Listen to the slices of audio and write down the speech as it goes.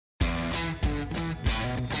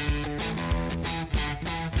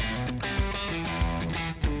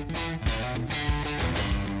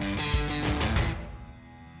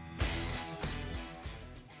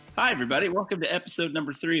Hi, everybody. Welcome to episode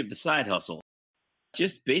number 3 of The Side Hustle.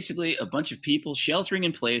 Just basically a bunch of people sheltering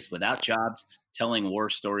in place without jobs, telling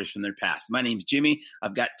war stories from their past. My name's Jimmy.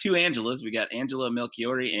 I've got two Angelas. We got Angela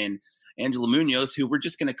Melchiori and Angela Munoz, who we're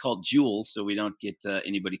just going to call Jules so we don't get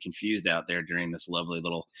anybody confused out there during this lovely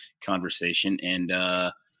little conversation. And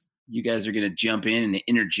you guys are going to jump in and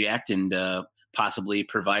interject and possibly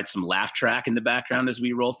provide some laugh track in the background as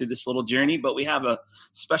we roll through this little journey. But we have a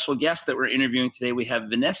special guest that we're interviewing today. We have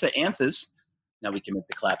Vanessa Anthes. Now we can make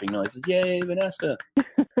the clapping noises. Yay, Vanessa.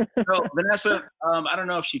 So, Vanessa, I don't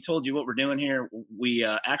know if she told you what we're doing here. We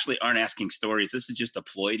actually aren't asking stories. This is just a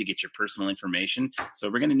ploy to get your personal information. So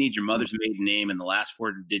we're going to need your mother's maiden name and the last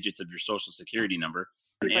 4 digits of your social security number.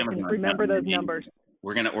 If I can remember those numbers.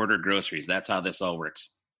 We're going to order groceries. That's how this all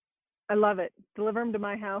works. I love it. Deliver them to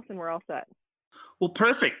my house and we're all set. Well,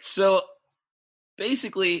 perfect. So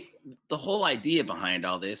basically, the whole idea behind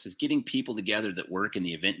all this is getting people together that work in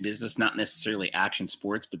the event business, not necessarily action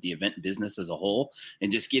sports, but the event business as a whole, and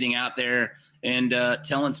just getting out there and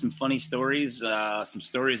telling some funny stories, some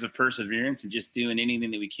stories of perseverance, and just doing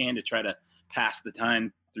anything that we can to try to pass the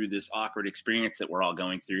time through this awkward experience that we're all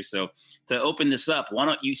going through. So to open this up, why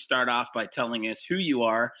don't you start off by telling us who you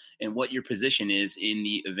are and what your position is in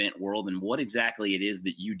the event world and what exactly it is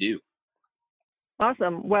that you do.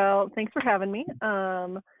 Awesome. Well, thanks for having me.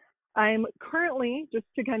 I'm currently, just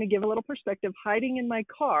to kind of give a little perspective, hiding in my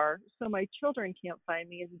car so my children can't find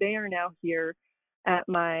me, as they are now here at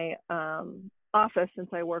my office since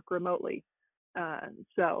I work remotely.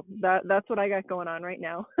 So that's what I got going on right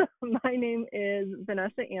now. My name is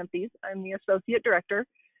Vanessa Anthes. I'm the Associate Director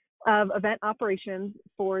of Event Operations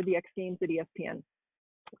for the X Games at ESPN.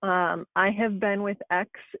 I have been with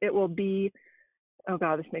X. It will be, oh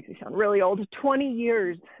God, this makes me sound really old, 20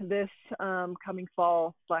 years this coming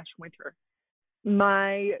fall/winter.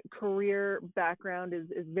 My career background is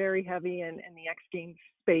very heavy in the X Games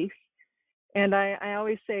space. And I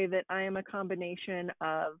always say that I am a combination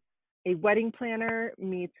of a wedding planner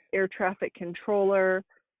meets air traffic controller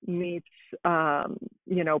meets,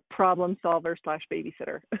 problem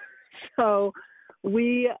solver/babysitter. So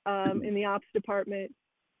we in the ops department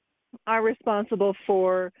are responsible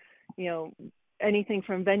for, anything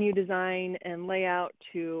from venue design and layout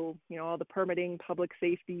to, all the permitting, public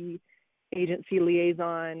safety, agency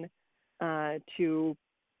liaison, to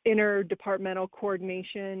interdepartmental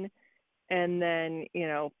coordination, and then,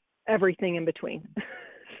 everything in between.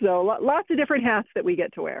 So lots of different hats that we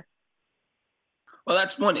get to wear. Well,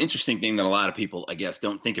 that's one interesting thing that a lot of people, I guess,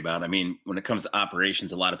 don't think about. I mean, when it comes to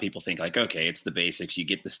operations, a lot of people think like, okay, it's the basics. You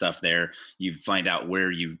get the stuff there. You find out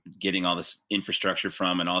where you're getting all this infrastructure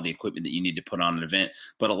from and all the equipment that you need to put on an event.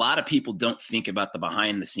 But a lot of people don't think about the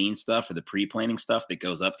behind the scenes stuff or the pre-planning stuff that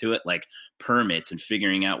goes up to it, like permits and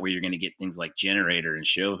figuring out where you're going to get things like generator and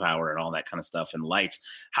show power and all that kind of stuff and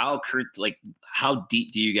lights. How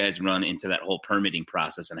deep do you guys run into that whole permitting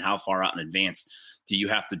process, and how far out in advance do you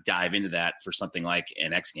have to dive into that for something like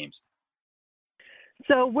an X Games?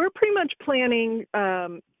 So we're pretty much planning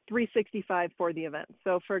 365 for the event.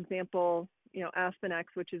 So for example, Aspen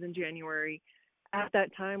X, which is in January, at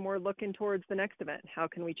that time, we're looking towards the next event. How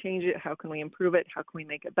can we change it? How can we improve it? How can we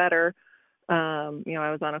make it better? I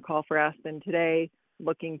was on a call for Aspen today,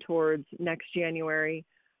 looking towards next January.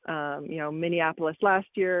 Minneapolis last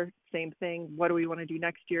year, same thing. What do we want to do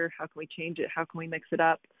next year? How can we change it? How can we mix it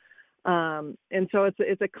up? And so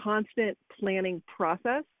it's a constant planning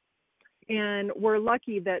process, and we're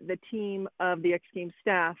lucky that the team of the X Games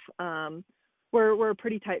staff, we're a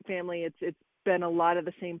pretty tight family. It's been a lot of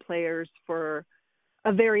the same players for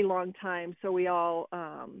a very long time. So we all,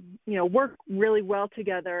 work really well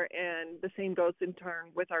together, and the same goes in turn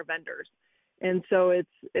with our vendors. And so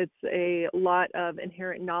it's a lot of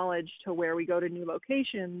inherent knowledge to where we go to new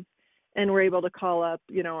locations, and we're able to call up,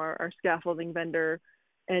 our scaffolding vendor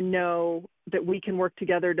and know that we can work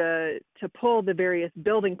together to pull the various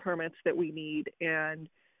building permits that we need and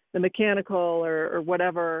the mechanical or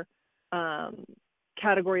whatever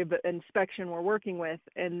category of inspection we're working with,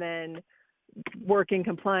 and then work in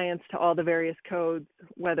compliance to all the various codes,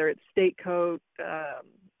 whether it's state code,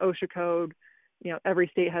 OSHA code. Every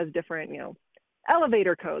state has different,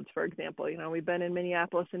 elevator codes, for example. We've been in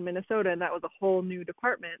Minneapolis and Minnesota, and that was a whole new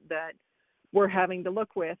department that we're having to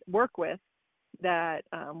work with that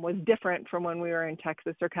was different from when we were in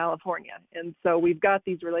Texas or California. And so we've got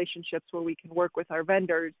these relationships where we can work with our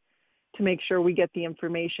vendors to make sure we get the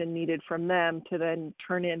information needed from them to then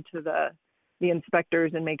turn into the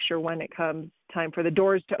inspectors and make sure when it comes time for the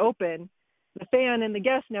doors to open, the fan and the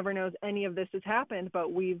guest never knows any of this has happened,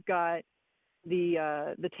 but we've got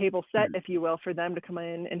the table set, if you will, for them to come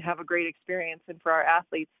in and have a great experience, and for our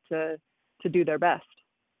athletes to do their best.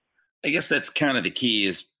 I guess that's kind of the key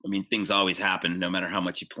is, I mean, things always happen no matter how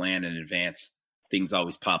much you plan in advance. Things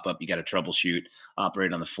always pop up. You got to troubleshoot,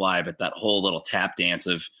 operate on the fly. But that whole little tap dance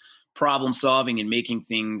of problem solving and making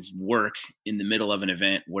things work in the middle of an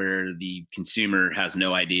event where the consumer has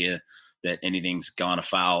no idea that anything's gone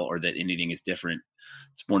afoul or that anything is different.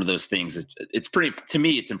 It's one of those things. It's pretty, to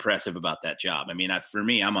me, it's impressive about that job. I mean, for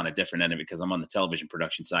me, I'm on a different end of it because I'm on the television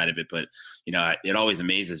production side of it. But, you know, it always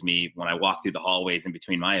amazes me when I walk through the hallways in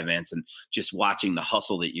between my events and just watching the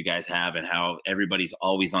hustle that you guys have and how everybody's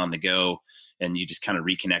always on the go. And you just kind of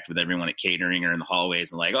reconnect with everyone at catering or in the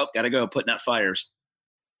hallways and like, oh, got to go, putting out fires.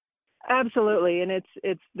 Absolutely. And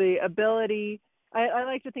it's the ability, I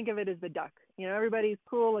like to think of it as the duck. You know, everybody's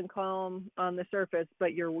cool and calm on the surface,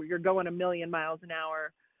 but you're going a million miles an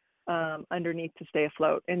hour underneath to stay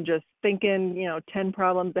afloat, and just thinking, you know, 10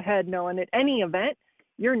 problems ahead, knowing at any event,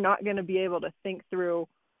 you're not going to be able to think through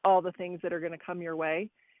all the things that are going to come your way.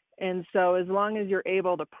 And so as long as you're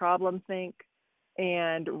able to problem think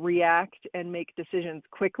and react and make decisions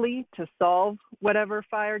quickly to solve whatever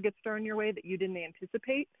fire gets thrown your way that you didn't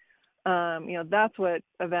anticipate, you know, that's what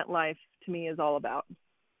event life to me is all about.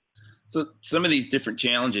 So some of these different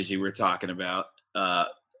challenges you were talking about, and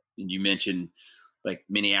you mentioned like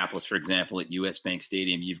Minneapolis, for example, at US Bank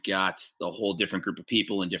Stadium, you've got a whole different group of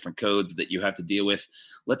people and different codes that you have to deal with.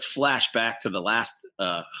 Let's flash back to the last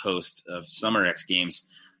host of Summer X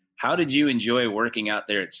Games. How did you enjoy working out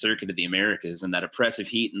there at Circuit of the Americas and that oppressive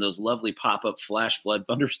heat and those lovely pop-up flash flood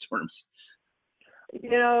thunderstorms?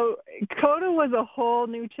 You know, COTA was a whole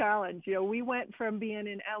new challenge. You know, we went from being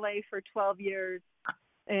in LA for 12 years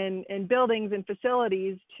and buildings and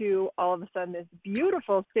facilities to all of a sudden this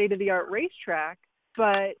beautiful state-of-the-art racetrack,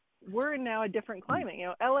 but we're in now a different climate. You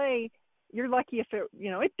know, LA, you're lucky if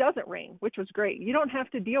it doesn't rain, which was great. You don't have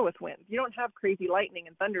to deal with winds. You don't have crazy lightning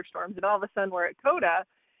and thunderstorms, and all of a sudden we're at COTA,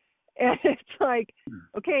 and it's like,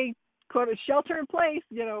 okay, COTA, shelter in place,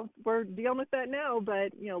 you know, we're dealing with that now,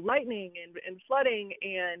 but, you know, lightning and flooding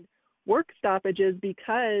and work stoppages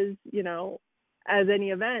because, you know, as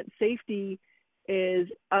any event, safety is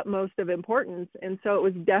utmost of importance. And so it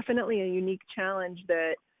was definitely a unique challenge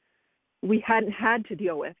that we hadn't had to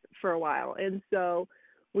deal with for a while. And so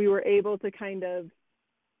we were able to kind of,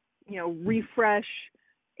 you know, refresh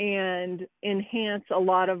and enhance a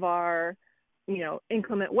lot of our, you know,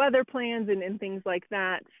 inclement weather plans and things like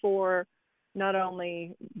that for not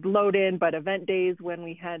only load in, but event days when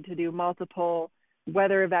we had to do multiple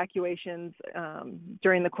weather evacuations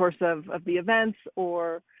during the course of the events,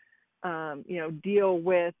 or, you know, deal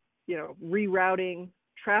with, you know, rerouting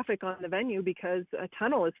traffic on the venue because a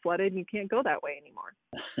tunnel is flooded and you can't go that way anymore.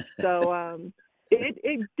 So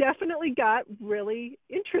it definitely got really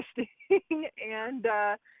interesting and,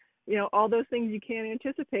 you know, all those things you can't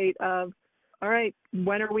anticipate of, all right,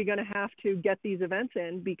 when are we going to have to get these events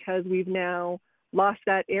in because we've now lost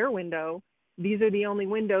that air window? These are the only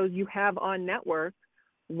windows you have on network.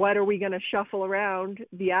 What are we going to shuffle around?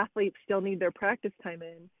 The athletes still need their practice time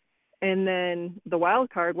in. And then the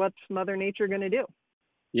wild card, what's Mother Nature going to do?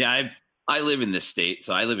 Yeah, I live in this state,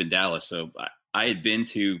 so I live in Dallas. So I had been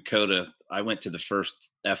to COTA. I went to the first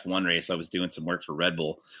F1 race. I was doing some work for Red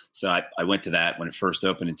Bull. So I went to that when it first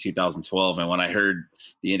opened in 2012. And when I heard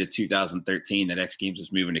the end of 2013 that X Games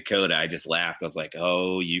was moving to COTA, I just laughed. I was like,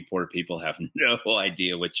 oh, you poor people have no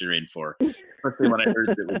idea what you're in for. Especially when I heard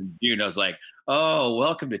that it was in June, I was like, oh,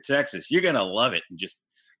 welcome to Texas. You're going to love it. And just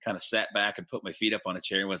kind of sat back and put my feet up on a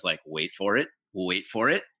chair and was like, wait for it. Wait for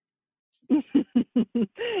it.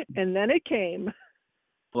 And then it came.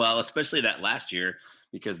 Well, especially that last year,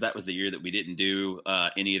 because that was the year that we didn't do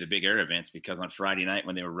any of the big air events, because on Friday night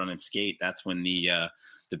when they were running skate, that's when the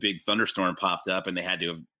big thunderstorm popped up and they had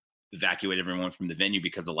to evacuate everyone from the venue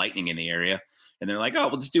because of lightning in the area. And they're like, oh,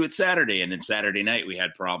 we'll just do it Saturday. And then Saturday night we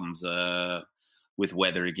had problems with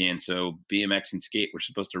weather again. So BMX and skate were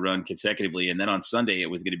supposed to run consecutively. And then on Sunday, it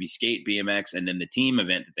was going to be skate, BMX, and then the team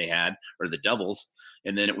event that they had, or the doubles.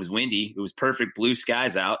 And then it was windy. It was perfect blue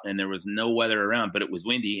skies out and there was no weather around, but it was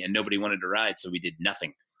windy and nobody wanted to ride. So we did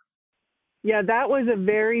nothing. Yeah, that was a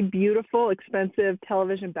very beautiful, expensive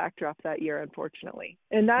television backdrop that year, unfortunately.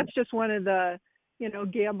 And that's just one of the, you know,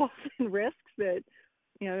 gambles and risks that,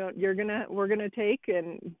 you know, we're going to take.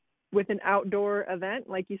 And with an outdoor event,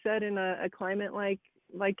 like you said, in a climate like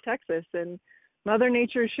Texas, and Mother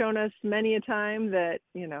Nature has shown us many a time that,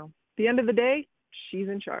 you know, at the end of the day, she's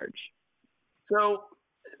in charge. So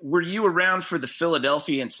were you around for the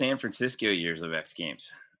Philadelphia and San Francisco years of X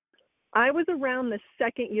Games? I was around the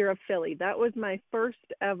second year of Philly. That was my first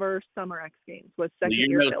ever Summer X Games, was Well, second you're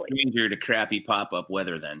year no Philly. stranger to crappy pop-up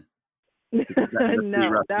weather then. Because that's a pretty No,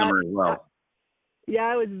 rough summer as well. yeah,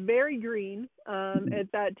 I was very green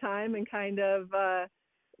at that time and kind of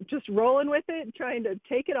just rolling with it, trying to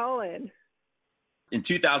take it all in. In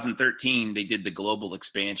 2013, they did the global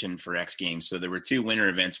expansion for X Games. So there were 2 winter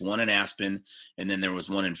events, one in Aspen, and then there was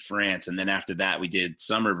one in France. And then after that, we did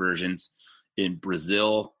summer versions in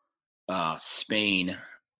Brazil, Spain,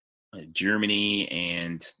 Germany,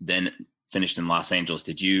 and then finished in Los Angeles.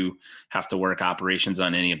 Did you have to work operations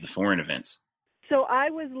on any of the foreign events? So I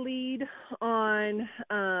was lead on,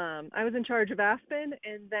 I was in charge of Aspen,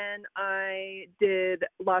 and then I did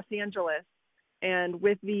Los Angeles. And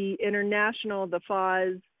with the international, the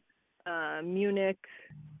FAS, Munich,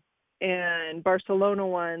 and Barcelona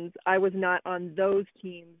ones, I was not on those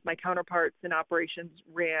teams. My counterparts in operations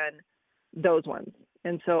ran those ones.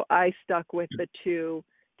 And so I stuck with the 2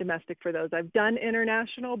 domestic for those. I've done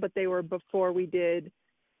international, but they were before we did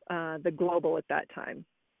the global at that time.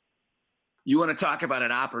 You want to talk about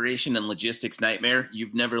an operation and logistics nightmare?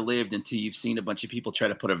 You've never lived until you've seen a bunch of people try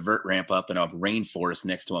to put a vert ramp up in a rainforest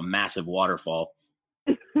next to a massive waterfall.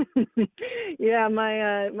 Yeah,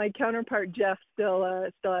 my counterpart Jeff still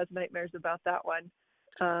has nightmares about that one.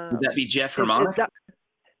 Would that be Jeff Hermana?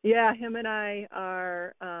 Yeah, him and I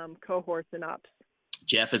are cohorts in ops.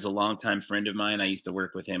 Jeff is a longtime friend of mine. I used to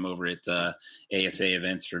work with him over at ASA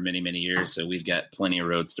events for many, many years. So we've got plenty of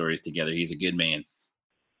road stories together. He's a good man.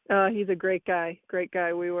 He's a great guy. Great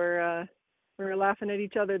guy. We were laughing at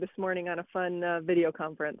each other this morning on a fun video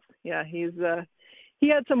conference. Yeah, he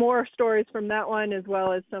had some more stories from that one as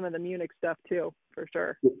well as some of the Munich stuff too, for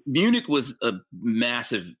sure. Munich was a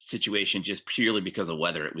massive situation just purely because of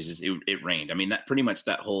weather. It was just it rained. I mean, that pretty much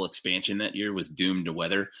that whole expansion that year was doomed to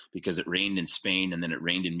weather because it rained in Spain and then it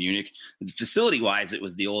rained in Munich. Facility wise, it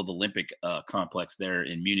was the old Olympic complex there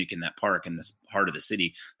in Munich in that park in the heart of the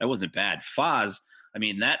city. That wasn't bad. Foz, I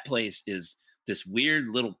mean, that place is this weird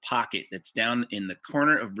little pocket that's down in the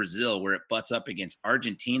corner of Brazil where it butts up against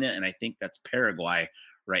Argentina, and I think that's Paraguay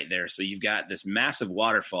right there. So you've got this massive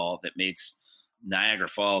waterfall that makes Niagara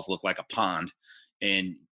Falls look like a pond,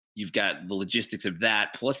 and you've got the logistics of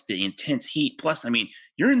that, plus the intense heat. Plus, I mean,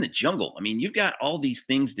 you're in the jungle. I mean, you've got all these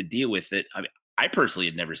things to deal with that I personally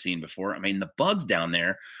had never seen before. I mean, the bugs down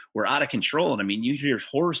there were out of control. And I mean, you hear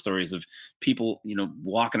horror stories of people,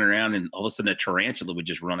 walking around and all of a sudden a tarantula would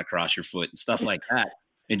just run across your foot and stuff like that.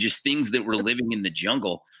 And just things that were living in the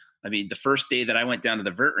jungle. I mean, the first day that I went down to the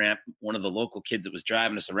vert ramp, one of the local kids that was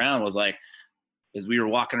driving us around was like, as we were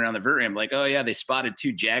walking around the vert ramp, like, oh yeah, they spotted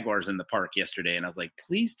 2 jaguars in the park yesterday. And I was like,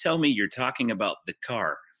 please tell me you're talking about the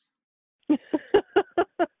car.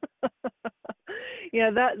 Yeah,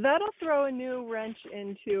 that'll throw a new wrench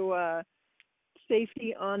into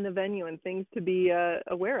safety on the venue and things to be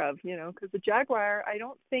aware of, because the Jaguar, I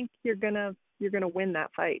don't think you're gonna win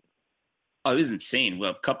that fight. Oh, it was insane.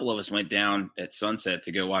 Well, a couple of us went down at sunset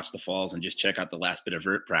to go watch the falls and just check out the last bit of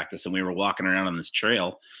vert practice. And we were walking around on this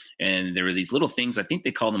trail, and there were these little things. I think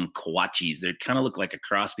they call them coachis. They kind of look like a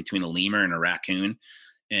cross between a lemur and a raccoon.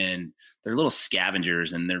 And they're little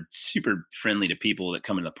scavengers, and they're super friendly to people that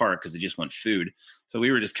come into the park because they just want food. So we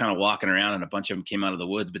were just kind of walking around, and a bunch of them came out of the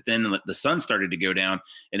woods. But then the sun started to go down,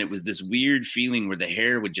 and it was this weird feeling where the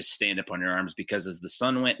hair would just stand up on your arms because as the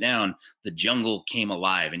sun went down, the jungle came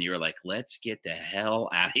alive, and you were like, let's get the hell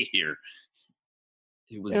out of here.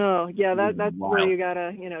 It was, that's wild. where you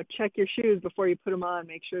gotta, check your shoes before you put them on.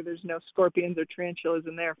 Make sure there's no scorpions or tarantulas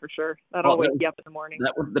in there for sure. That'll wake you up in the morning.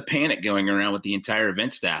 That was the panic going around with the entire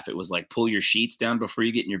event staff. It was like, pull your sheets down before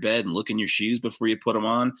you get in your bed and look in your shoes before you put them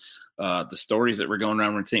on. The stories that were going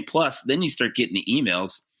around were insane. Plus, then you start getting the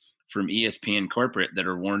emails from ESPN corporate that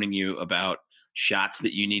are warning you about shots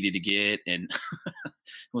that you needed to get, and it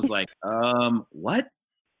was like, what?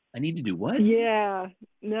 I need to do what? Yeah,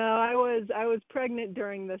 no, I was pregnant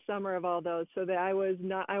during the summer of all those, so that I was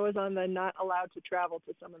on the not allowed to travel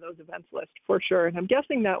to some of those events list for sure, and I'm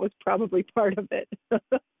guessing that was probably part of it.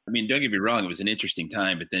 I mean, don't get me wrong, it was an interesting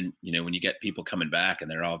time, but then when you get people coming back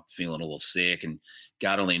and they're all feeling a little sick, and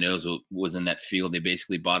God only knows what was in that field. They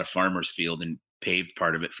basically bought a farmer's field and paved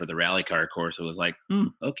part of it for the rally car course. It was like,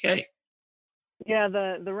 okay. Yeah,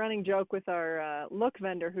 the running joke with our look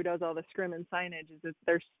vendor who does all the scrim and signage is that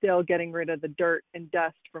they're still getting rid of the dirt and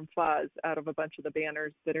dust from Foz out of a bunch of the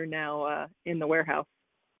banners that are now in the warehouse.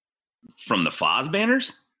 From the Foz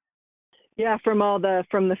banners? Yeah, from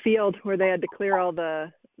the field where they had to clear all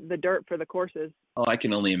the dirt for the courses. Oh, I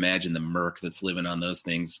can only imagine the murk that's living on those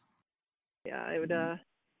things. Yeah, it would.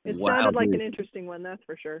 It Wow, sounded like an dude. interesting one, that's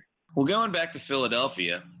for sure. Well, going back to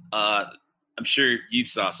Philadelphia, I'm sure you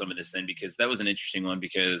saw some of this then because that was an interesting one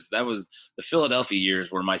because that was the Philadelphia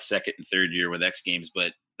years were my second and third year with X Games,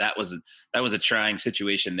 but that was a trying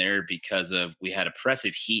situation there because of we had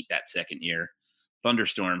oppressive heat that second year,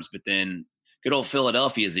 thunderstorms, but then good old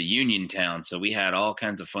Philadelphia is a union town, so we had all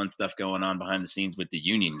kinds of fun stuff going on behind the scenes with the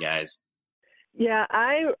union guys. Yeah,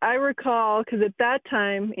 I recall because at that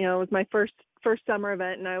time, it was my first summer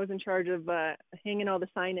event, and I was in charge of hanging all the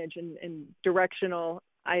signage and directional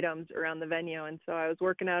items around the venue. And so I was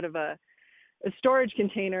working out of a storage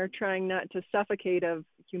container, trying not to suffocate of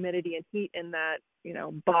humidity and heat in that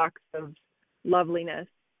box of loveliness.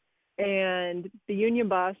 And the union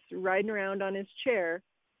boss riding around on his chair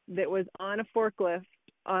that was on a forklift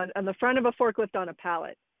on the front of a forklift on a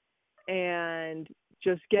pallet, and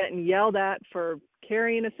just getting yelled at for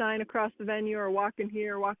carrying a sign across the venue or walking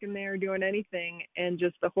here, walking there, doing anything. And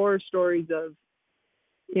just the horror stories of,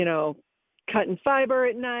 cutting fiber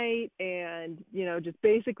at night and, just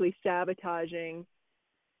basically sabotaging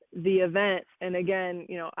the event. And again,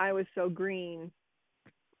 I was so green.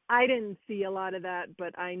 I didn't see a lot of that,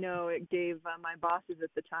 but I know it gave my bosses at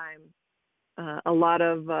the time a lot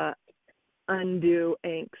of undue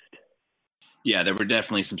angst. Yeah, there were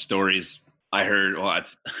definitely some stories I heard. Well,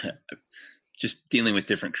 I've just dealing with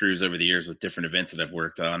different crews over the years with different events that I've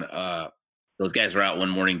worked on. Those guys were out one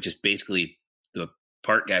morning, just basically the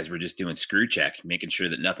part guys were just doing screw check, making sure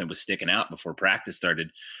that nothing was sticking out before practice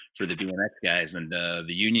started for the BMX guys. And the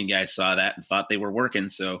union guys saw that and thought they were working.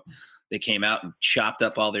 So they came out and chopped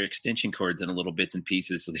up all their extension cords into little bits and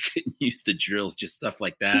pieces so they couldn't use the drills, just stuff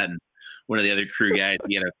like that. And one of the other crew guys,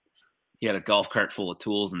 he had a golf cart full of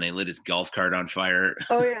tools and they lit his golf cart on fire.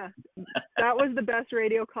 Oh yeah. That was the best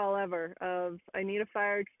radio call ever of I need a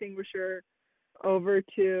fire extinguisher over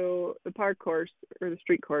to the park course or the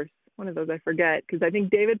street course. One of those I forget because I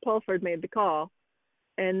think David Pulford made the call.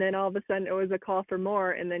 And then all of a sudden it was a call for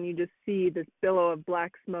more. And then you just see this billow of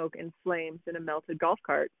black smoke and flames in a melted golf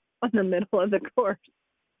cart on the middle of the course.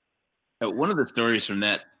 One of the stories from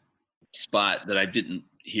that spot that I didn't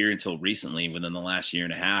hear until recently within the last year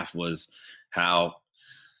and a half was how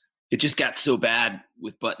it just got so bad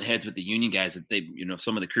with button heads with the union guys that they,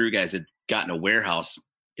 some of the crew guys had gotten a warehouse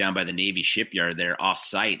down by the Navy shipyard there off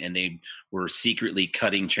site, and they were secretly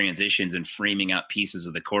cutting transitions and framing out pieces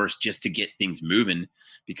of the course just to get things moving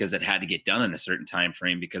because it had to get done in a certain time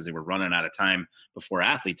frame because they were running out of time before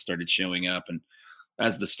athletes started showing up. And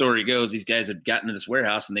as the story goes, these guys had gotten to this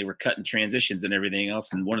warehouse and they were cutting transitions and everything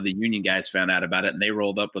else. And one of the union guys found out about it and they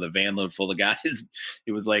rolled up with a van load full of guys.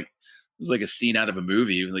 It was like a scene out of a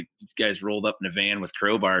movie. It was like these guys rolled up in a van with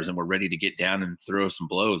crowbars and were ready to get down and throw some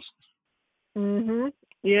blows. Mm-hmm.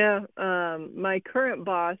 Yeah. My current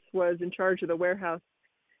boss was in charge of the warehouse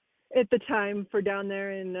at the time for down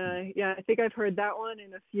there. And I think I've heard that one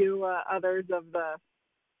and a few others of the,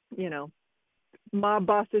 mob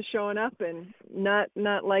bosses showing up and not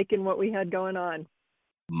liking what we had going on.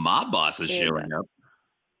 Mob bosses showing up.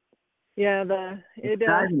 Yeah, Let's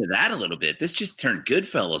dive into that a little bit. This just turned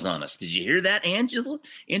Goodfellas on us. Did you hear that,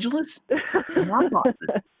 Angelus? Mob bosses.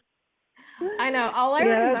 I know. All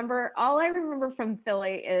I remember from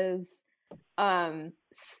Philly is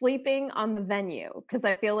sleeping on the venue because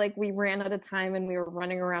I feel like we ran out of time and we were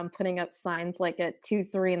running around putting up signs like at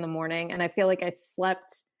 2-3 in the morning, and I feel like I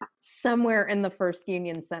slept somewhere in the First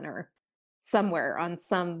Union Center, somewhere on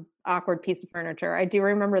some awkward piece of furniture. I do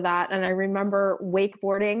remember that, and I remember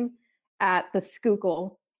wakeboarding at the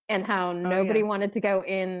Schuylkill and how nobody wanted to go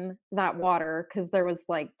in that water because there was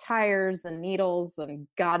like tires and needles and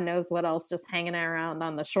God knows what else just hanging around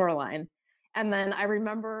on the shoreline. And then I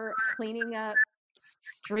remember cleaning up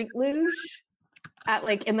street luge at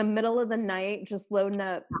like in the middle of the night, just loading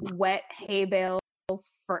up wet hay bales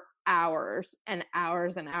for hours and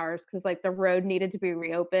hours and hours because like the road needed to be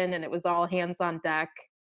reopened and it was all hands on deck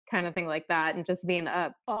kind of thing like that, and just being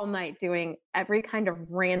up all night doing every kind of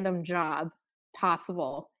random job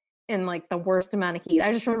possible in like the worst amount of heat.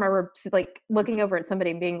 I just remember like looking over at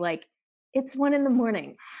somebody and being like, it's 1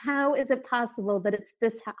 a.m. How is it possible that it's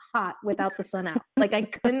this hot without the sun out? Like I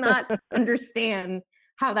could not understand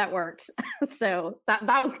how that worked. So that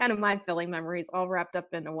was kind of my Philly memories all wrapped up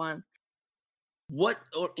into one. What,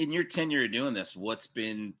 in your tenure of doing this, what's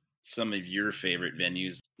been some of your favorite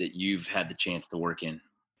venues that you've had the chance to work in?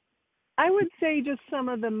 I would say just some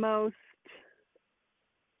of the most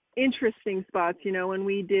interesting spots, when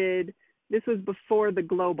we did, this was before the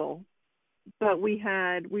Global, but we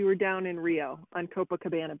were down in Rio on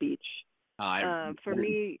Copacabana Beach. I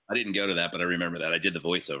didn't go to that, but I remember that. I did the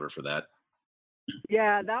voiceover for that.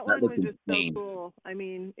 Yeah, that That one looked was just so insane. cool. I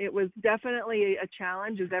mean, it was definitely a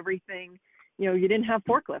challenge as everything, you didn't have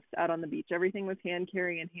forklifts out on the beach. Everything was hand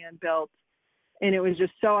carry and hand built. And it was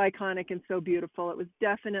just so iconic and so beautiful. It was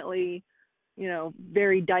definitely,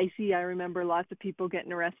 very dicey. I remember lots of people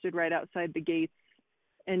getting arrested right outside the gates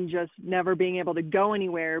and just never being able to go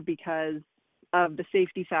anywhere because of the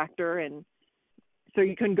safety factor. And so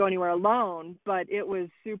you couldn't go anywhere alone, but it was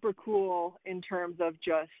super cool in terms of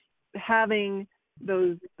just having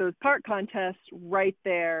those park contests right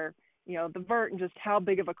there, the vert, and just how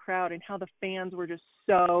big of a crowd and how the fans were just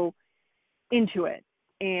so into it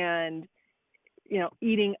and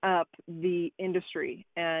eating up the industry.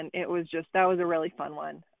 And that was a really fun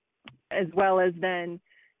one, as well as then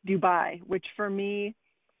Dubai, which for me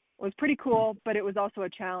was pretty cool, but it was also a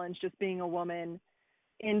challenge just being a woman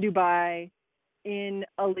in Dubai in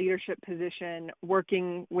a leadership position,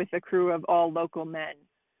 working with a crew of all local men.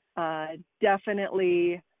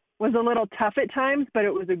 Definitely was a little tough at times, but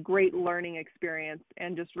it was a great learning experience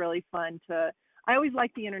and just really fun I always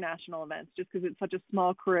like the international events just because it's such a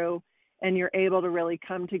small crew and you're able to really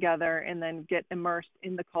come together and then get immersed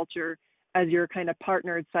in the culture as you're kind of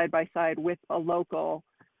partnered side by side with a local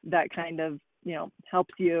that kind of,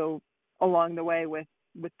 helps you along the way with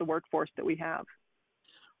the workforce that we have.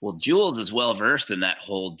 Well, Jules is well versed in that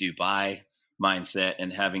whole Dubai mindset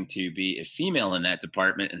and having to be a female in that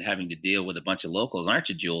department and having to deal with a bunch of locals, aren't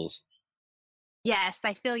you, Jules? Yes,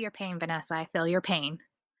 I feel your pain, Vanessa. I feel your pain.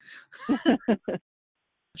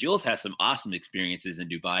 Jules has some awesome experiences in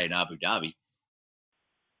Dubai and Abu Dhabi.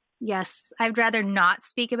 Yes, I'd rather not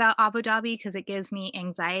speak about Abu Dhabi because it gives me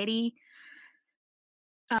anxiety.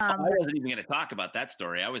 I wasn't even going to talk about that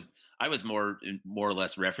story. I was more or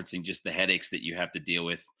less referencing just the headaches that you have to deal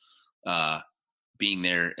with being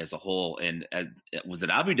there as a whole. And was it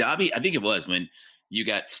Abu Dhabi? I think it was when you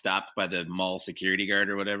got stopped by the mall security guard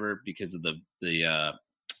or whatever because of the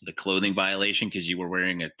clothing violation because you were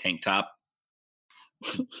wearing a tank top.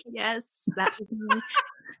 Yes, that was me.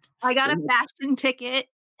 I got a fashion ticket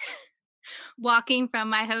walking from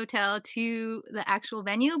my hotel to the actual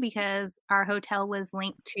venue because our hotel was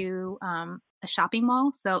linked to a shopping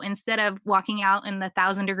mall. So instead of walking out in the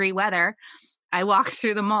 1,000-degree weather, I walked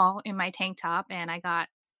through the mall in my tank top and I got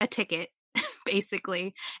a ticket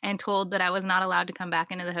basically and told that I was not allowed to come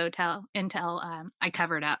back into the hotel until I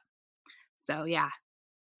covered up. So yeah,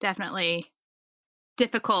 definitely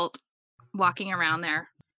difficult walking around there.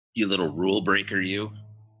 You little rule breaker, you.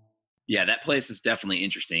 Yeah, that place is definitely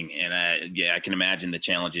interesting. And I can imagine the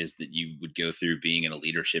challenges that you would go through being in a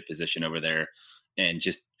leadership position over there and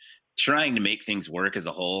just trying to make things work as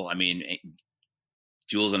a whole. I mean,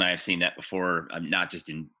 Jules and I have seen that before, not just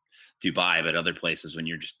in Dubai, but other places when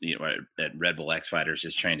you're just, at Red Bull X Fighters,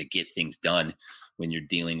 just trying to get things done when you're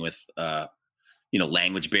dealing with,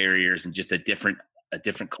 language barriers and just a different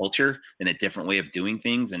culture and a different way of doing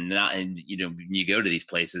things. And when you go to these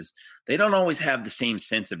places, they don't always have the same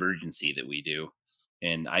sense of urgency that we do.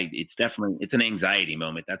 And it's an anxiety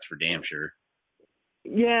moment. That's for damn sure.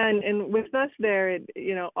 Yeah. And with us there,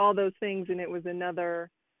 all those things. And it was another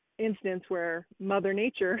instance where Mother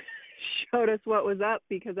Nature showed us what was up,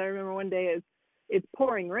 because I remember one day it's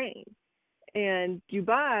pouring rain and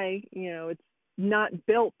Dubai, it's not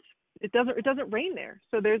built. It doesn't rain there.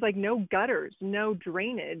 So there's like no gutters, no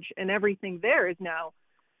drainage, and everything there is now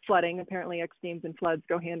flooding. Apparently extremes and floods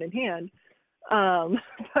go hand in hand.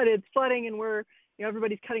 But it's flooding and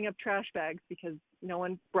everybody's cutting up trash bags because no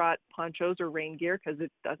one brought ponchos or rain gear because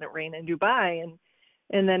it doesn't rain in Dubai.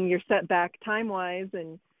 And then you're set back time-wise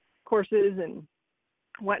and courses and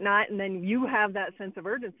whatnot. And then you have that sense of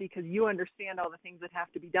urgency because you understand all the things that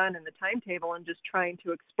have to be done in the timetable and just trying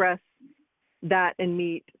to express that and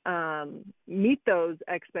meet those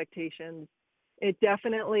expectations. It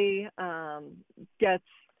definitely gets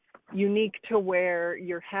unique to where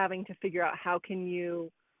you're having to figure out how can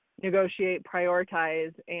you negotiate,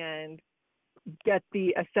 prioritize, and get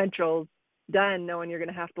the essentials done, knowing you're going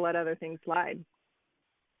to have to let other things slide.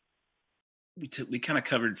 We kind of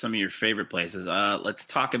covered some of your favorite places. Let's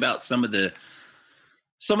talk about some of the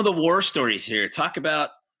war stories here. Talk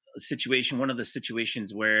about one of the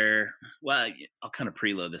situations where, well, I'll kind of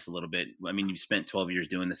preload this a little bit. I mean, you've spent 12 years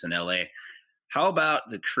doing this in LA. How about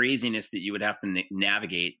the craziness that you would have to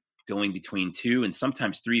navigate going between 2 and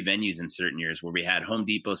sometimes 3 venues in certain years, where we had Home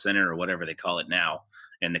Depot Center or whatever they call it now,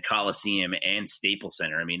 and the Coliseum and Staples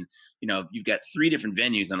Center? I mean, you've got 3 different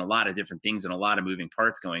venues and a lot of different things and a lot of moving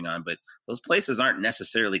parts going on, but those places aren't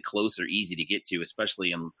necessarily close or easy to get to,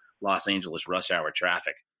 especially in Los Angeles rush hour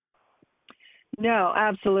traffic. No,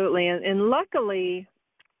 absolutely. And luckily,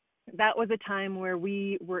 that was a time where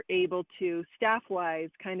we were able to staff-wise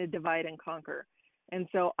kind of divide and conquer. And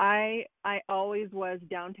so I always was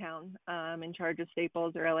downtown, in charge of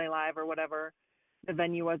Staples or LA Live or whatever the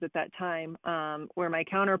venue was at that time, where my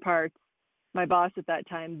counterparts, my boss at that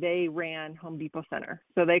time, they ran Home Depot Center.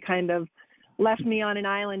 So they kind of left me on an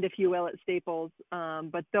island, if you will, at Staples.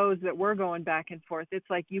 But those that were going back and forth, it's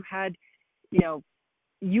like you had,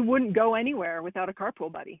 you wouldn't go anywhere without a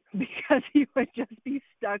carpool buddy because you would just be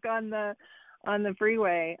stuck on the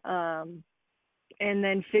freeway. And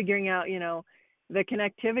then figuring out, the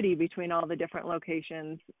connectivity between all the different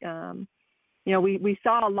locations. We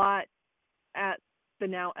saw a lot at the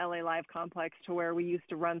now LA Live complex, to where we used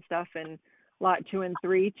to run stuff in lot 2 and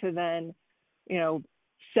 3 to then,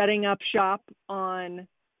 setting up shop on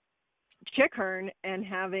Chickern and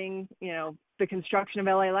having, the construction of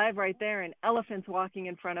LA Live right there and elephants walking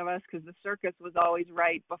in front of us because the circus was always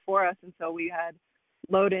right before us. And so we had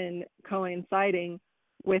load-in coinciding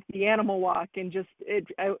with the animal walk, and just it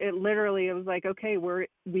literally, it was like, okay,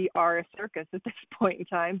 we are a circus at this point in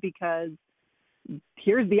time, because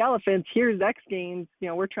here's the elephants, here's X Games.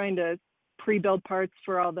 We're trying to pre-build parts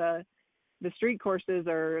for all the street courses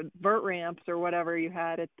or vert ramps or whatever you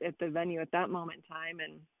had at the venue at that moment in time.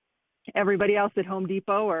 And everybody else at Home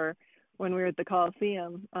Depot or when we were at the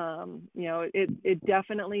Coliseum, it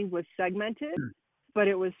definitely was segmented, but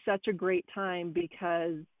it was such a great time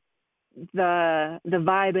because the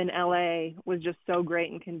vibe in LA was just so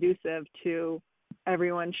great and conducive to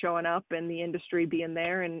everyone showing up and the industry being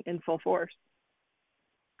there in full force.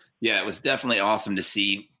 Yeah, it was definitely awesome to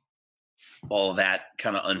see all of that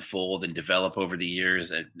kind of unfold and develop over the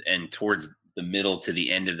years, and towards the middle to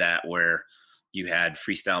the end of that, where you had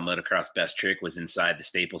freestyle motocross best trick was inside the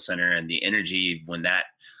Staples Center, and the energy when that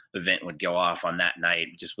event would go off on that night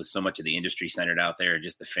just was so much of the industry centered out there,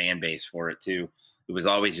 just the fan base for it too. It was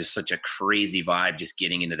always just such a crazy vibe just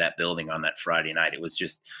getting into that building on that Friday night. It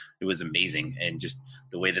was amazing. And just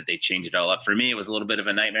the way that they changed it all up. For me, it was a little bit of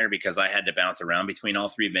a nightmare because I had to bounce around between all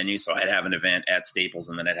 3 venues. So I'd have an event at Staples,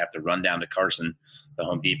 and then I'd have to run down to Carson, to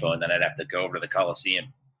Home Depot, and then I'd have to go over to the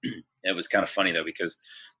Coliseum. It was kind of funny though, because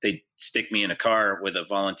they'd stick me in a car with a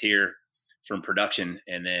volunteer from production,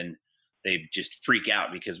 and then they'd just freak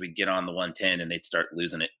out because we'd get on the 110 and they'd start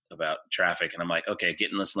losing it about traffic. And I'm like, okay,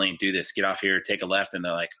 get in this lane, do this, get off here, take a left. And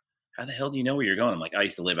they're like, how the hell do you know where you're going? I'm like, I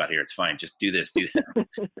used to live out here. It's fine. Just do this, do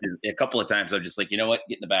that. A couple of times I'm just like, you know what?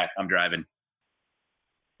 Get in the back. I'm driving.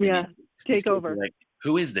 Yeah. Take over. Like,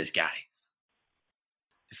 who is this guy?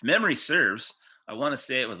 If memory serves, I want to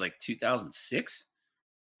say it was like 2006.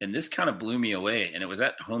 And this kind of blew me away. And it was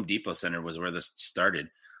at Home Depot Center was where this started.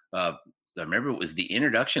 So I remember it was the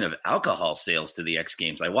introduction of alcohol sales to the X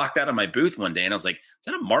Games. I walked out of my booth one day and I was like, is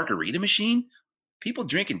that a margarita machine? People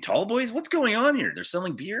drinking tall boys? What's going on here? They're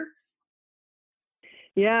selling beer?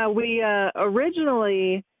 Yeah, we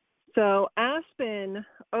originally, so Aspen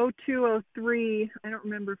 02, 03, I don't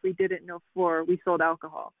remember if we did it in 04, we sold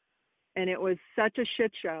alcohol. And it was such a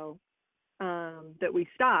shit show that we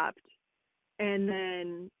stopped. And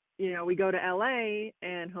then, we go to LA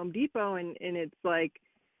and Home Depot and it's like,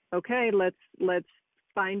 okay, let's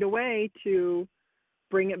find a way to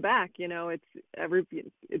bring it back. It's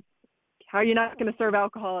how you're not going to serve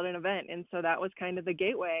alcohol at an event. And so that was kind of the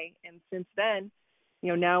gateway. And since then,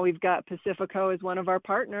 now we've got Pacifico as one of our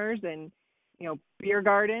partners and, beer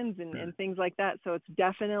gardens and things like that. So it's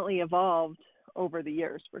definitely evolved over the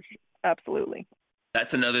years for sure. Absolutely.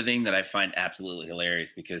 That's another thing that I find absolutely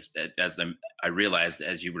hilarious because I realized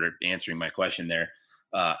as you were answering my question there,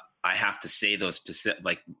 I have to say those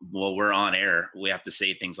specific, we're on air. We have to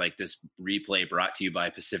say things like this replay brought to you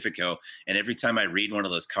by Pacifico. And every time I read one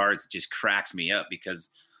of those cards, it just cracks me up because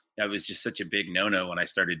that was just such a big no-no when I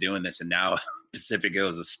started doing this. And now Pacifico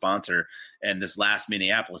is a sponsor. And this last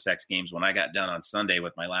Minneapolis X Games, when I got done on Sunday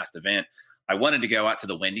with my last event, I wanted to go out to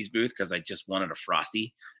the Wendy's booth because I just wanted a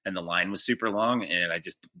Frosty and the line was super long and I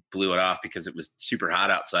just blew it off because it was super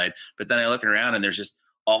hot outside. But then I look around and there's just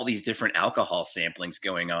all these different alcohol samplings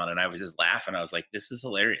going on. And I was just laughing. I was like, this is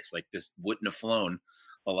hilarious. Like this wouldn't have flown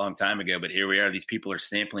a long time ago, but here we are. These people are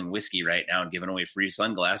sampling whiskey right now and giving away free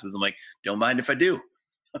sunglasses. I'm like, don't mind if I do.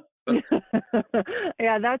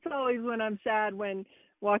 Yeah. That's always when I'm sad when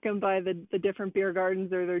walking by the different beer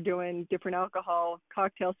gardens or they're doing different alcohol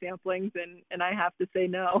cocktail samplings and I have to say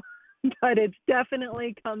no, but it's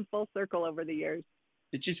definitely come full circle over the years.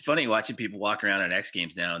 It's just funny watching people walk around at X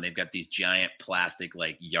Games now and they've got these giant plastic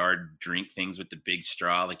yard drink things with the big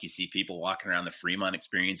straw. Like you see people walking around the Fremont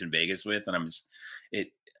Experience in Vegas with, and I'm just,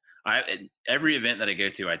 every event that I go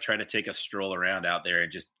to, I try to take a stroll around out there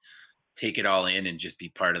and just take it all in and just be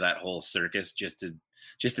part of that whole circus, just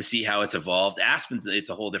to see how it's evolved. Aspen's, it's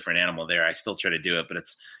a whole different animal there. I still try to do it, but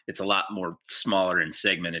it's a lot more smaller and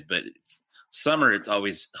segmented. But summer, it's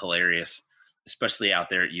always hilarious, especially out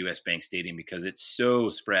there at US Bank Stadium, because it's so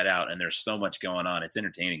spread out and there's so much going on. It's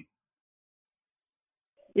entertaining.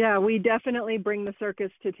 Yeah, we definitely bring the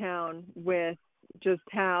circus to town with just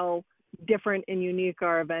how different and unique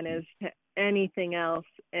our event is to anything else,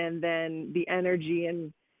 and then the energy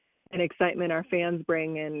and excitement our fans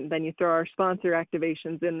bring, and then you throw our sponsor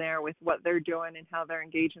activations in there with what they're doing and how they're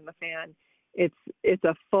engaging the fan. It's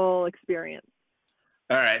a full experience.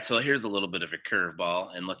 All right, so here's a little bit of a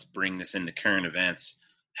curveball, and let's bring this into current events.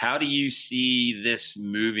 How do you see this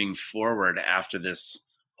moving forward after this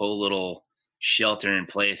whole little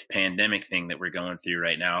shelter-in-place pandemic thing that we're going through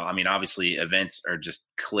right now? I mean, obviously, events are just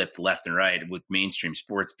clipped left and right with mainstream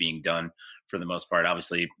sports being done for the most part.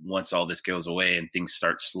 Obviously, once all this goes away and things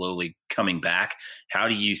start slowly coming back, how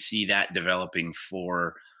do you see that developing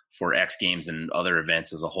for X Games and other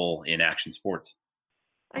events as a whole in action sports?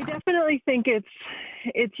 I definitely think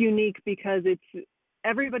it's unique because it's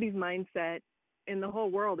everybody's mindset in the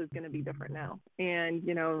whole world is going to be different now. And,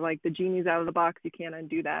 like the genie's out of the box, you can't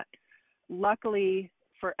undo that. Luckily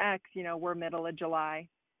for X, we're middle of July.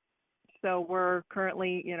 So we're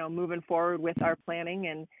currently, moving forward with our planning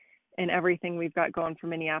and everything we've got going for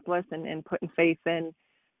Minneapolis, and putting faith in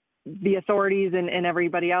the authorities and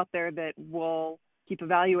everybody out there that will keep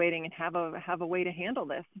evaluating and have a way to handle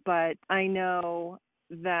this. But I know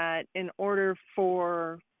that in order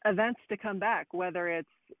for events to come back, whether it's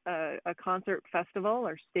a concert festival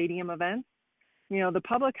or stadium events, the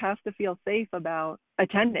public has to feel safe about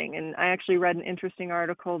attending. And I actually read an interesting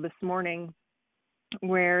article this morning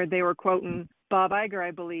where they were quoting Bob Iger,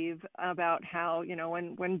 I believe, about how,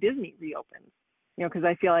 when Disney reopens, because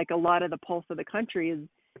I feel like a lot of the pulse of the country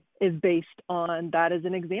is based on that as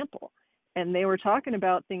an example. And they were talking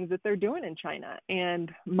about things that they're doing in China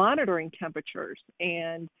and monitoring temperatures.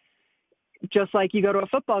 And just like you go to a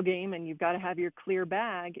football game and you've got to have your clear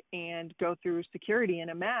bag and go through security in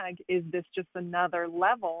a mag, is this just another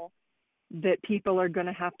level that people are going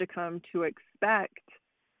to have to come to expect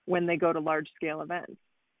when they go to large scale events?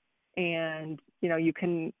 And,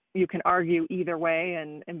 you can argue either way,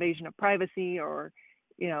 and invasion of privacy, or,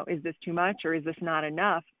 is this too much or is this not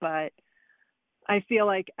enough? But I feel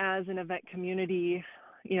like as an event community,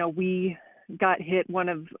 we got hit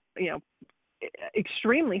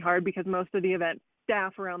extremely hard because most of the event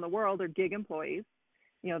staff around the world are gig employees.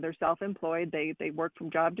 They're self-employed. They work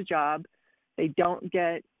from job to job. They don't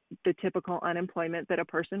get the typical unemployment that a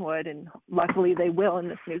person would. And luckily they will in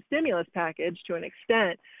this new stimulus package to an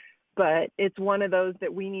extent. But it's one of those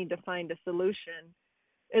that we need to find a solution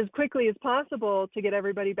as quickly as possible to get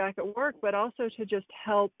everybody back at work, but also to just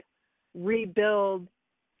help rebuild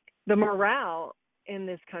the morale in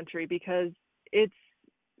this country, because it's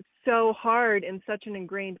so hard and such an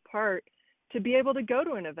ingrained part to be able to go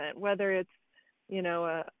to an event, whether it's,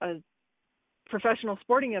 a professional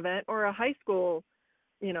sporting event or a high school,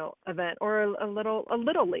 event, or a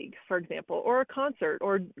little league, for example, or a concert,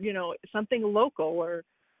 or, something local or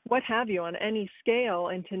what have you on any scale.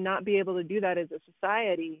 And to not be able to do that as a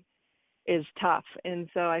society is tough. And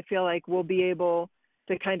so I feel like we'll be able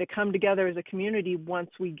to kind of come together as a community once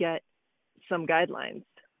we get some guidelines.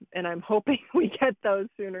 And I'm hoping we get those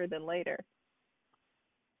sooner than later.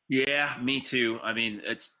 Yeah, me too. I mean,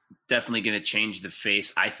 it's definitely going to change the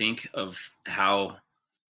face, I think, of how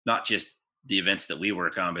not just the events that we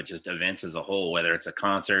work on, but just events as a whole, whether it's a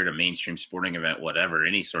concert, a mainstream sporting event, whatever,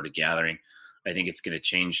 any sort of gathering. I think it's going to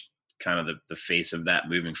change kind of the face of that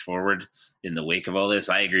moving forward in the wake of all this.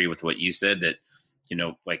 I agree with what you said that,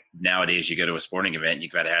 like nowadays you go to a sporting event, you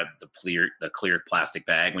got to have the clear plastic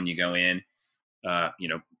bag when you go in,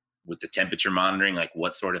 with the temperature monitoring, like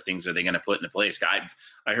what sort of things are they going to put into place?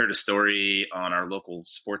 I heard a story on our local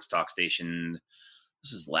sports talk station.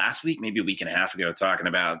 This was last week, maybe a week and a half ago, talking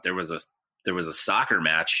about there was a soccer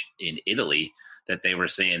match in Italy that they were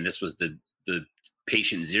saying this was the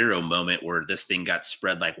patient zero moment where this thing got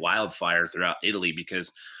spread like wildfire throughout Italy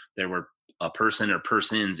because there were a person or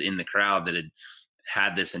persons in the crowd that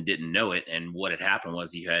had this and didn't know it. And what had happened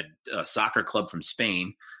was you had a soccer club from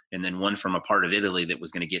Spain and then one from a part of Italy that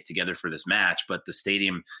was going to get together for this match. But the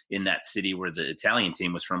stadium in that city where the Italian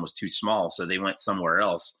team was from was too small. So they went somewhere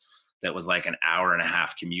else that was like an hour and a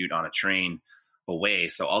half commute on a train away.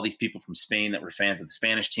 So all these people from Spain that were fans of the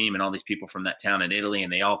Spanish team and all these people from that town in Italy,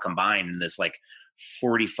 and they all combined in this like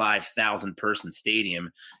 45,000 person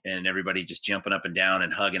stadium, and everybody just jumping up and down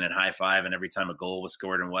and hugging and high five and every time a goal was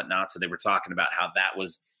scored and whatnot. So they were talking about how that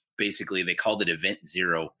was basically they called it Event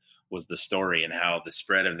Zero was the story, and how the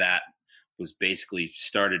spread of that was basically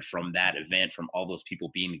started from that event, from all those people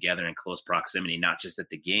being together in close proximity, not just at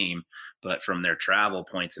the game, but from their travel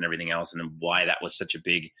points and everything else, and why that was such a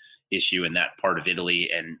big issue in that part of Italy,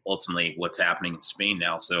 and ultimately what's happening in Spain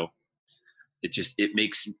now. So it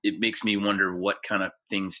makes me wonder what kind of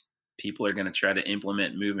things people are going to try to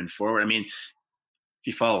implement moving forward. I mean, if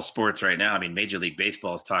you follow sports right now, I mean, Major League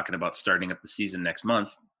Baseball is talking about starting up the season next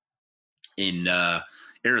month in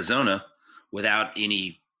Arizona without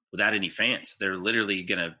any fans. They're literally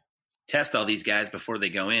going to test all these guys before they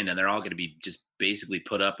go in, and they're all going to be just basically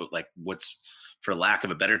put up with like what's, for lack of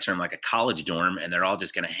a better term, like a college dorm, and they're all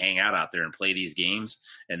just going to hang out there and play these games,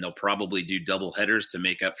 and they'll probably do double headers to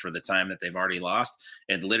make up for the time that they've already lost.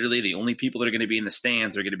 And literally the only people that are going to be in the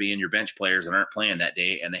stands are going to be in your bench players and aren't playing that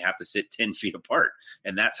day, and they have to sit 10 feet apart.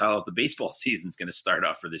 And that's how the baseball season's going to start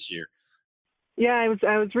off for this year. Yeah,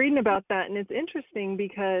 I was reading about that, and it's interesting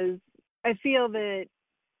because I feel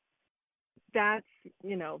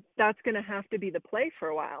that's going to have to be the play for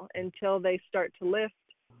a while until they start to lift,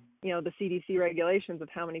 the CDC regulations of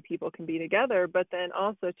how many people can be together. But then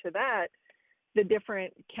also to that, the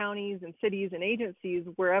different counties and cities and agencies,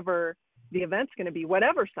 wherever the event's going to be,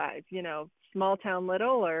 whatever size, small town,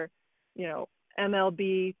 little, or,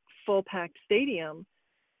 MLB full packed stadium,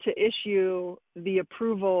 to issue the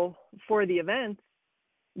approval for the events,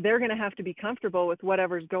 they're going to have to be comfortable with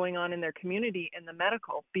whatever's going on in their community and the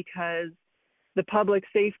medical, because the public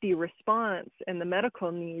safety response and the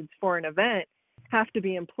medical needs for an event have to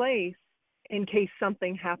be in place in case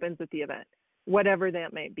something happens at the event, whatever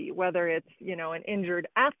that may be, whether it's, an injured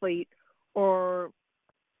athlete or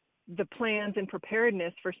the plans and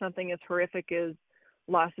preparedness for something as horrific as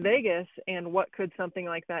Las Vegas, and what could something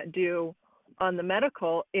like that do on the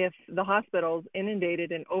medical if the hospital's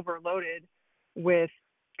inundated and overloaded with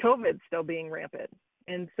COVID still being rampant.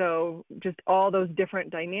 And so just all those different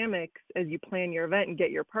dynamics as you plan your event and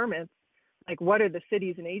get your permits, like what are the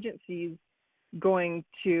cities and agencies going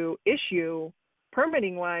to issue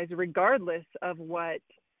permitting wise, regardless of what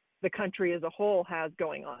the country as a whole has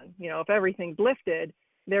going on. If everything's lifted,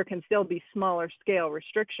 there can still be smaller scale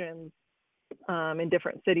restrictions in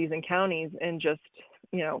different cities and counties, and just,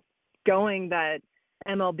 going that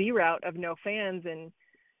MLB route of no fans. And,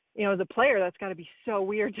 as a player, that's got to be so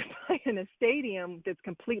weird to play in a stadium that's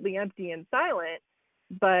completely empty and silent.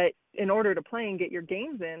 But in order to play and get your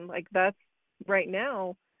games in, like that's right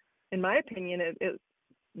now, in my opinion,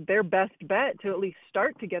 their best bet to at least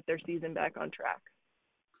start to get their season back on track.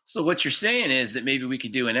 So what you're saying is that maybe we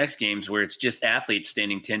could do an X Games where it's just athletes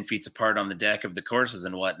standing 10 feet apart on the deck of the courses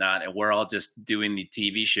and whatnot, and we're all just doing the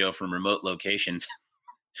TV show from remote locations.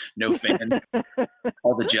 No fans.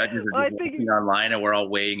 All the judges are just watching online, and we're all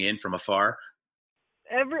weighing in from afar.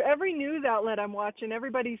 Every news outlet I'm watching,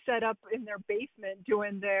 everybody's set up in their basement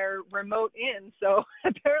doing their remote in. So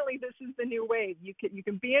apparently this is the new wave. You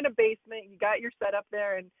can be in a basement, you got your setup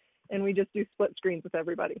there, and we just do split screens with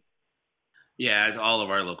everybody. Yeah, it's all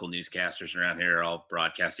of our local newscasters around here are all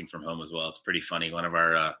broadcasting from home as well. It's pretty funny. One of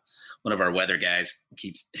our weather guys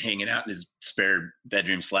keeps hanging out in his spare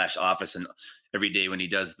bedroom / office, and every day when he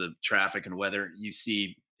does the traffic and weather, you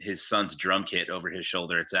see his son's drum kit over his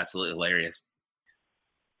shoulder. It's absolutely hilarious.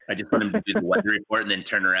 I just want him to do the weather report and then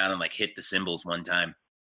turn around and like hit the cymbals one time.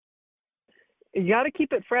 You got to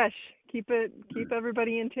keep it fresh. Keep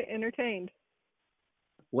everybody entertained.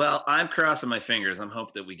 Well, I'm crossing my fingers. I'm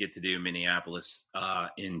hoping that we get to do Minneapolis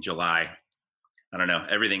in July. I don't know.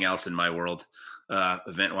 Everything else in my world,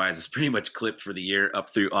 event-wise, is pretty much clipped for the year up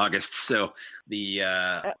through August. So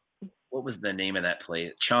what was the name of that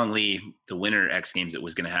play? Chongli, the Winter X Games that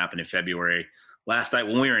was going to happen in February. Last night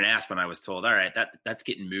when we were in Aspen, I was told, all right, that's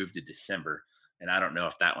getting moved to December. And I don't know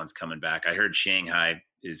if that one's coming back. I heard Shanghai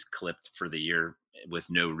is clipped for the year with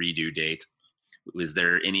no redo date. Was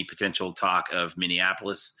there any potential talk of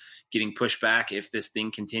Minneapolis getting pushed back if this thing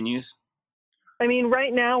continues? I mean,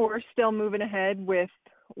 right now we're still moving ahead with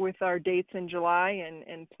our dates in July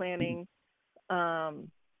and planning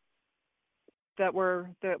that we're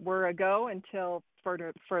a go until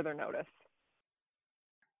further notice.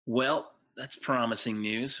 Well, that's promising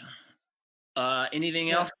news. Anything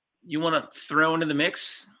else you want to throw into the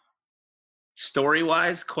mix?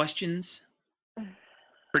 Story-wise, questions,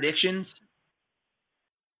 predictions?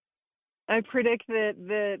 I predict that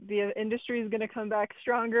the industry is going to come back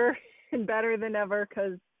stronger and better than ever,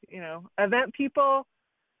 because, event people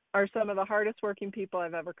are some of the hardest working people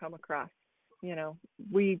I've ever come across.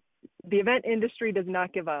 The event industry does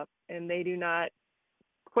not give up, and they do not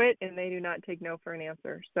quit, and they do not take no for an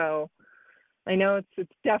answer. So I know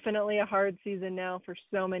it's definitely a hard season now for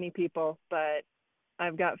so many people, but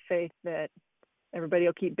I've got faith that everybody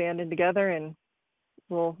will keep banding together and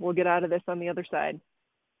we'll get out of this on the other side.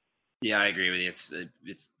 Yeah, I agree with you.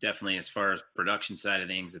 It's definitely, as far as production side of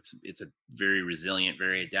things, it's a very resilient,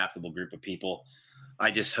 very adaptable group of people. I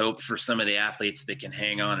just hope for some of the athletes that can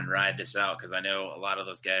hang on and ride this out, because I know a lot of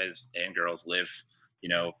those guys and girls live,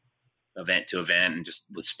 event to event and just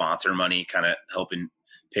with sponsor money kind of helping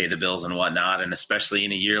pay the bills and whatnot. And especially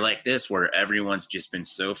in a year like this where everyone's just been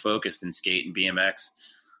so focused in skate and BMX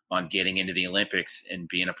on getting into the Olympics and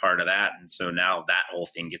being a part of that. And so now that whole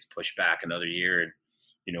thing gets pushed back another year. And,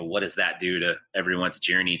 what does that do to everyone's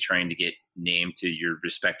journey trying to get named to your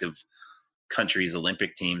respective countries'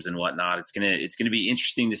 Olympic teams and whatnot? It's gonna be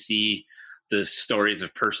interesting to see the stories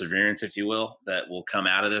of perseverance, if you will, that will come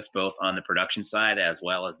out of this, both on the production side as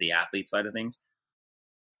well as the athlete side of things.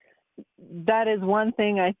 That is one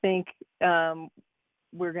thing I think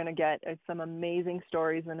we're going to get some amazing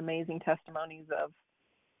stories and amazing testimonies of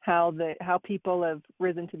how people have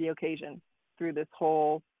risen to the occasion through this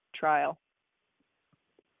whole trial.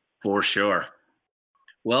 For sure.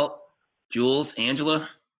 Well, Jules, Angela,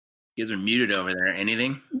 you guys are muted over there.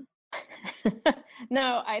 Anything?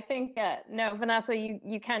 No, I think no, Vanessa,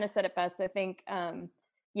 you kind of said it best. I think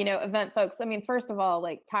event folks, I mean, first of all,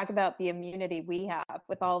 like, talk about the immunity we have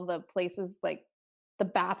with all the places, like the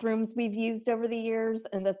bathrooms we've used over the years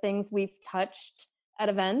and the things we've touched at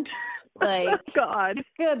events. Like, God,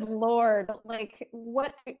 good Lord, like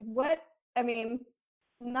what I mean,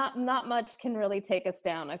 not much can really take us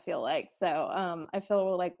down, I feel like. So I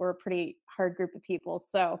feel like we're a pretty hard group of people.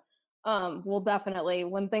 So we'll definitely,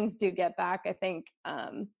 when things do get back, I think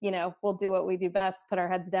we'll do what we do best, put our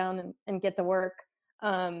heads down and get to work.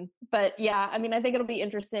 But yeah, I mean, I think it'll be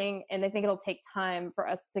interesting, and I think it'll take time for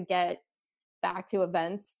us to get back to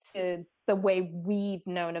events to the way we've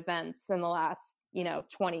known events in the last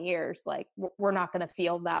 20 years. Like, we're not going to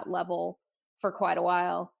feel that level for quite a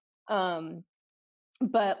while.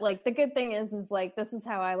 But like, the good thing is like, this is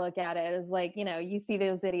how I look at it, is like, you see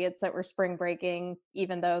those idiots that were spring breaking,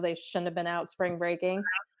 even though they shouldn't have been out spring breaking.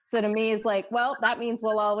 So to me, it's like, well, that means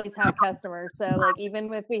we'll always have customers. So like,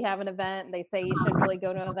 even if we have an event and they say you shouldn't really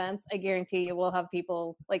go to events, I guarantee you we'll have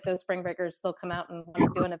people like those spring breakers still come out and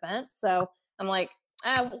want to do an event. So I'm like,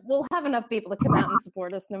 we'll have enough people to come out and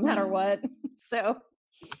support us no matter what. So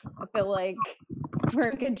I feel like we're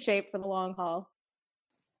in good shape for the long haul.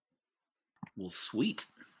 Well, sweet.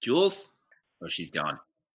 Jules? Oh, she's gone.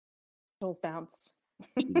 Jules bounced.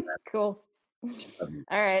 Cool.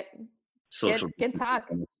 All right. Good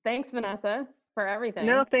talk. Thanks, Vanessa, for everything.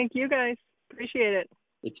 No, thank you guys. Appreciate it.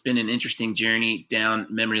 It's been an interesting journey down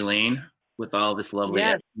memory lane with all this lovely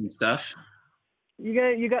stuff.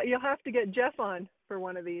 You'll have to get Jeff on for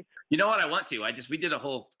one of these. You know what? I want to. We did a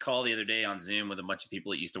whole call the other day on Zoom with a bunch of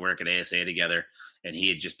people that used to work at ASA together, and he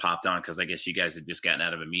had just popped on because I guess you guys had just gotten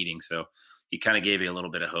out of a meeting. So he kind of gave me a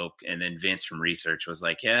little bit of hope. And then Vince from research was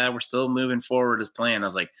like, yeah, we're still moving forward as planned. I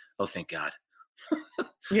was like, oh, thank God.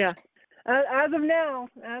 Yeah. As of now,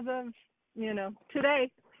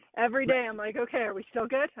 today, every day, I'm like, okay, are we still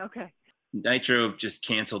good? Okay. Nitro just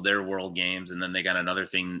canceled their World Games, and then they got another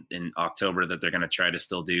thing in October that they're going to try to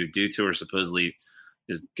still do. Dew Tour supposedly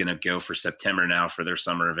is going to go for September now for their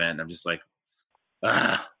summer event. And I'm just like,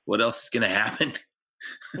 what else is going to happen?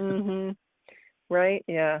 Mm-hmm. Right?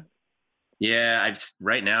 Yeah. Yeah,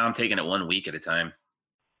 right now I'm taking it 1 week at a time.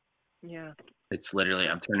 Yeah. It's literally,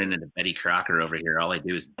 I'm turning into Betty Crocker over here. All I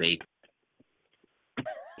do is bake.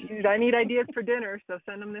 Dude, I need ideas for dinner, so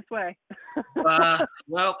send them this way.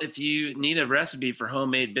 Well, if you need a recipe for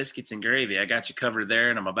homemade biscuits and gravy, I got you covered there,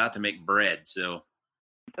 and I'm about to make bread. So,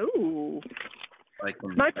 ooh,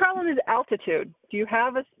 my problem is altitude. Do you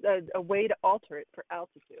have a way to alter it for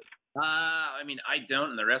altitude? I mean, I don't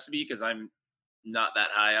in the recipe because I'm not that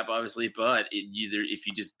high up, obviously. But if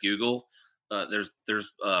you just Google, there's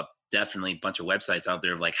definitely a bunch of websites out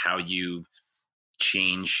there of like how you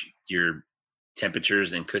change your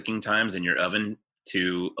temperatures and cooking times in your oven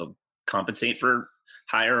to compensate for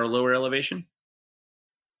higher or lower elevation.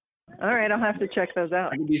 All right, I'll have to check those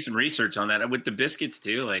out. I can do some research on that with the biscuits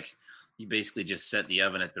too. Like, you basically just set the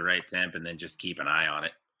oven at the right temp and then just keep an eye on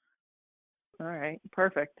it. All right,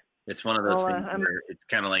 perfect. It's one of those things where it's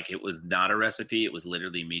kind of like, it was not a recipe. It was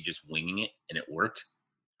literally me just winging it, and it worked.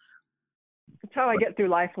 That's how I get through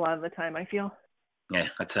life a lot of the time, I feel. Yeah,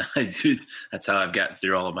 that's how I do. That's how I've gotten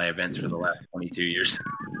through all of my events for the last 22 years.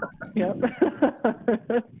 Yep.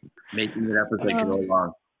 Making it up as I go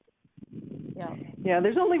along. Yeah. Yeah,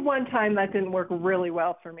 there's only one time that didn't work really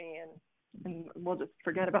well for me, and we'll just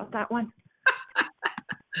forget about that one.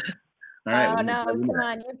 All right. Oh no, come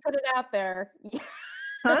on, you put it out there.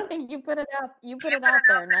 Huh? You put it out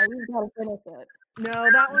there. Now you've got to finish it. No,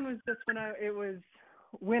 that one was just when it was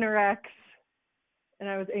Winter X, and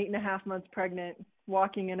I was 8.5 months pregnant,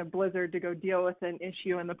 walking in a blizzard to go deal with an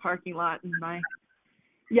issue in the parking lot, and my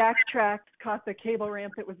yak tracks caught the cable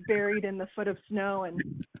ramp that was buried in the foot of snow,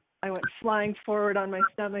 and I went flying forward on my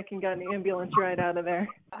stomach and got an ambulance ride out of there.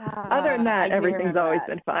 Other than that, everything's always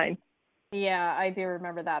been fine. Yeah, I do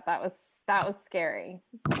remember that. That was scary.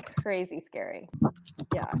 Crazy scary.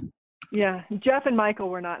 Yeah. Yeah, Jeff and Michael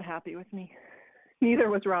were not happy with me. Neither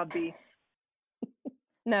was Rob B.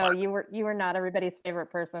 No, you were not everybody's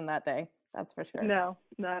favorite person that day. That's for sure. No,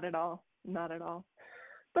 not at all. Not at all.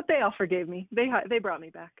 But they all forgave me. They brought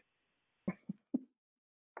me back.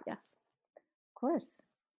 Yeah. Of course.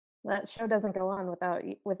 That show doesn't go on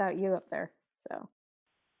without you up there. So.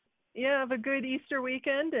 Yeah, have a good Easter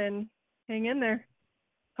weekend and hang in there.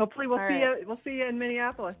 Hopefully we'll see you in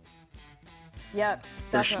Minneapolis. Yep,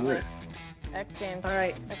 definitely. For sure. X Games. All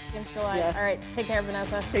right. X Games July. Yeah. All right. Take care,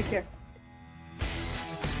 Vanessa. Take care.